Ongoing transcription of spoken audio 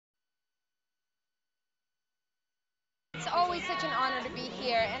It's always such an honor to be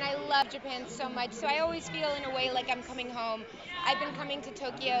here, and I love Japan so much, so I always feel in a way like I'm coming home. I've been coming to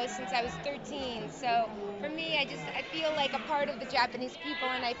Tokyo since I was 13, so for me, I feel like a part of the Japanese people,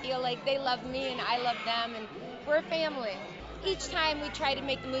 and I feel like they love me and I love them, and we're a family. Each time we try to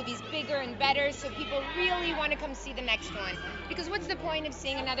make the movies bigger and better so people really want to come see the next one. Because what's the point of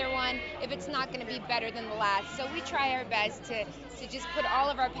seeing another one if it's not going to be better than the last? So we try our best to just put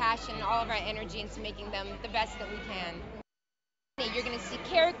all of our passion and all of our energy into making them the best that we can. You're going to see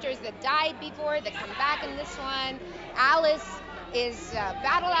characters that died before that come back in this one. Alice is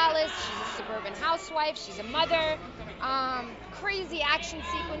Battle Alice. She's a suburban housewife. She's a mother. Crazy action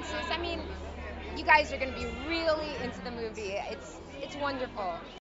sequences. I mean, you guys are going to be really into the movie. It's wonderful.